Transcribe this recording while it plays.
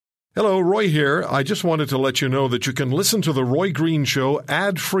Hello, Roy here. I just wanted to let you know that you can listen to The Roy Green Show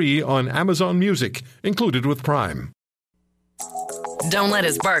ad-free on Amazon Music, included with Prime. Don't let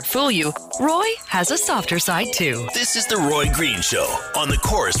his bark fool you. Roy has a softer side, too. This is The Roy Green Show on the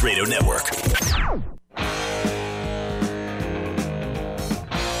Chorus Radio Network.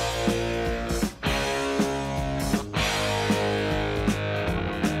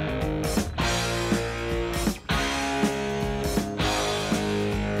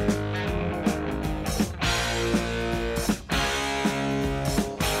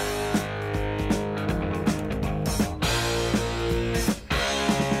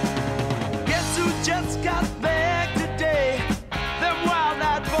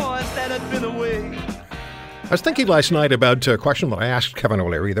 I was thinking last night about a question that I asked Kevin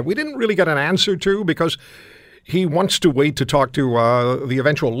O'Leary that we didn't really get an answer to because he wants to wait to talk to the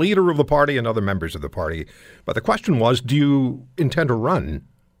eventual leader of the party and other members of the party. But the question was, do you intend to run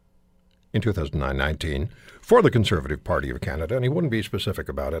in 2019 for the Conservative Party of Canada? And he wouldn't be specific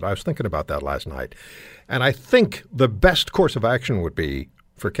about it. I was thinking about that last night. And I think the best course of action would be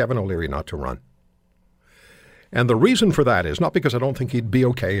for Kevin O'Leary not to run. And the reason for that is not because I don't think he'd be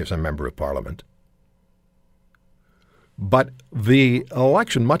okay as a member of Parliament. But the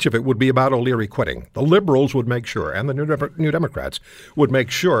election, much of it would be about O'Leary quitting. The Liberals would make sure, and the New Democrats would make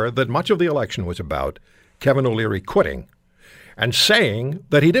sure that much of the election was about Kevin O'Leary quitting and saying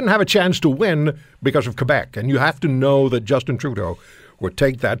that he didn't have a chance to win because of Quebec. And you have to know that Justin Trudeau would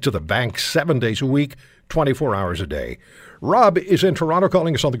take that to the bank 7 days a week, 24 hours a day. Rob is in Toronto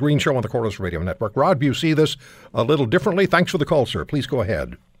calling us on The Green Show on the Chorus Radio Network. Rob, do you see this a little differently? Thanks for the call, sir. Please go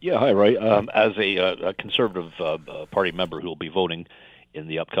ahead. Yeah, hi, Roy. As a Conservative Party member who will be voting in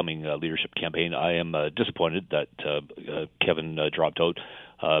the upcoming leadership campaign, I am disappointed that Kevin dropped out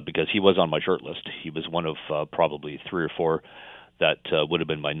because he was on my short list. He was one of probably three or four that would have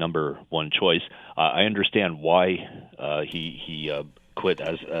been my number one choice. I understand why he quit,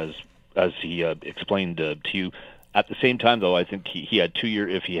 as he explained to you. At the same time, though, I think he had 2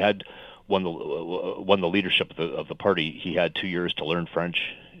 years. If he had won the leadership of the party, he had 2 years to learn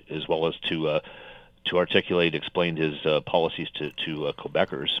French, as well as to articulate, explain his policies to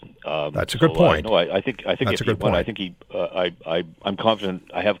Quebecers. That's a good point. No, I think That's if a good he won, point. I think he. I'm confident.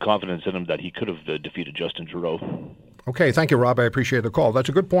 I have confidence in him that he could have defeated Justin Trudeau. Okay, thank you, Rob. I appreciate the call. That's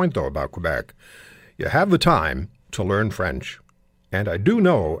a good point, though, about Quebec. You have the time to learn French, and I do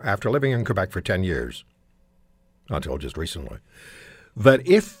know, after living in Quebec for 10 years, until just recently, that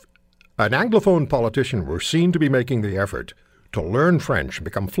if an Anglophone politician were seen to be making the effort to learn French, and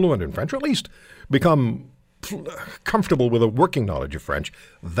become fluent in French, or at least become comfortable with a working knowledge of French,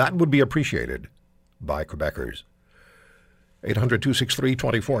 that would be appreciated by Quebecers.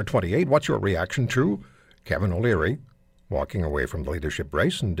 800-263-2428. What's your reaction to Kevin O'Leary walking away from the leadership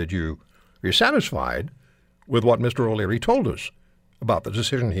race? And are you satisfied with what Mr. O'Leary told us about the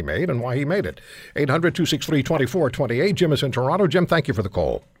decision he made and why he made it? 800-263-2428. Jim is in Toronto. Jim, thank you for the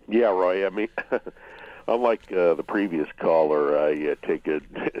call. Yeah, Roy. I mean, unlike the previous caller, I take a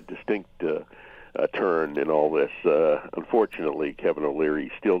distinct turn in all this. Unfortunately, Kevin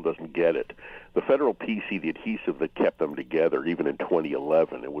O'Leary still doesn't get it. The federal PC, the adhesive that kept them together, even in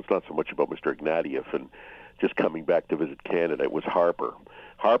 2011, it was not so much about Mr. Ignatieff and just coming back to visit Canada. It was Harper.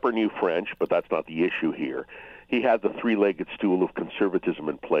 Harper knew French, but that's not the issue here. He had the three-legged stool of conservatism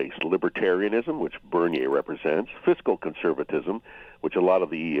in place: libertarianism, which Bernier represents; fiscal conservatism, which a lot of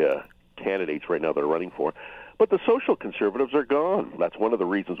the candidates right now that are running for. But the social conservatives are gone. That's one of the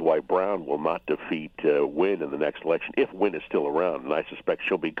reasons why Brown will not defeat Wynne in the next election, if Wynne is still around. And I suspect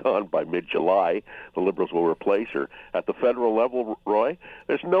she'll be gone by mid-July. The Liberals will replace her. At the federal level, Roy,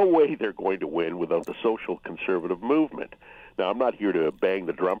 there's no way they're going to win without the social conservative movement. Now, I'm not here to bang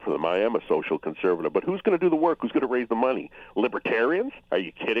the drum for them. I am a social conservative. But who's going to do the work? Who's going to raise the money? Libertarians? Are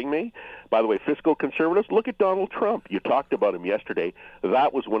you kidding me? By the way, fiscal conservatives, look at Donald Trump. You talked about him yesterday.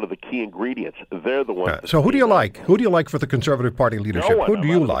 That was one of the key ingredients. They're the ones. So who do you like? Who do you like for the Conservative Party leadership? No one. Who do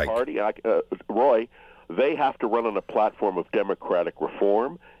you like? Roy, they have to run on a platform of democratic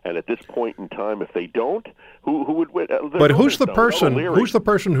reform. And at this point in time, if they don't, who would win? But who's the person? Who's the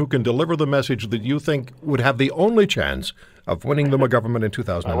person who can deliver the message that you think would have the only chance of winning them a government in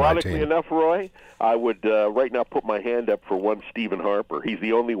 2019? Ironically enough, Roy, I would right now put my hand up for one Stephen Harper. He's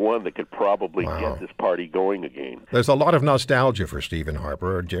the only one that could probably get this party going again. There's a lot of nostalgia for Stephen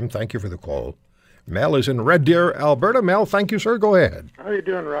Harper. Jim, thank you for the call. Mel is in Red Deer, Alberta. Mel, thank you, sir. Go ahead. How are you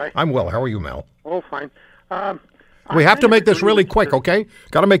doing, Roy? I'm well. How are you, Mel? Oh, fine. We have to make this really quick, okay?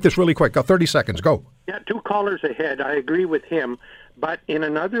 Got to make this really quick. Got 30 seconds. Go. Yeah, two callers ahead. I agree with him. But in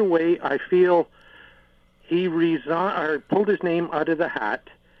another way, I feel he pulled his name out of the hat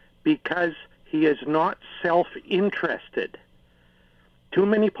because he is not self-interested. Too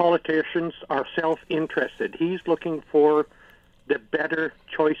many politicians are self-interested. He's looking for the better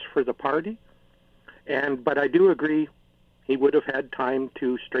choice for the party, but I do agree he would have had time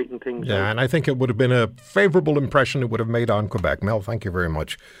to straighten things out. Yeah, and I think it would have been a favorable impression it would have made on Quebec. Mel, thank you very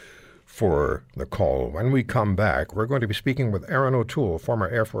much for the call. When we come back, we're going to be speaking with Erin O'Toole, former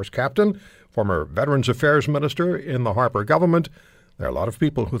Air Force captain, former Veterans Affairs Minister in the Harper government. There are a lot of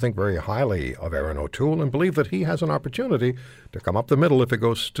people who think very highly of Erin O'Toole and believe that he has an opportunity to come up the middle if it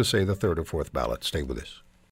goes to, say, the third or fourth ballot. Stay with us.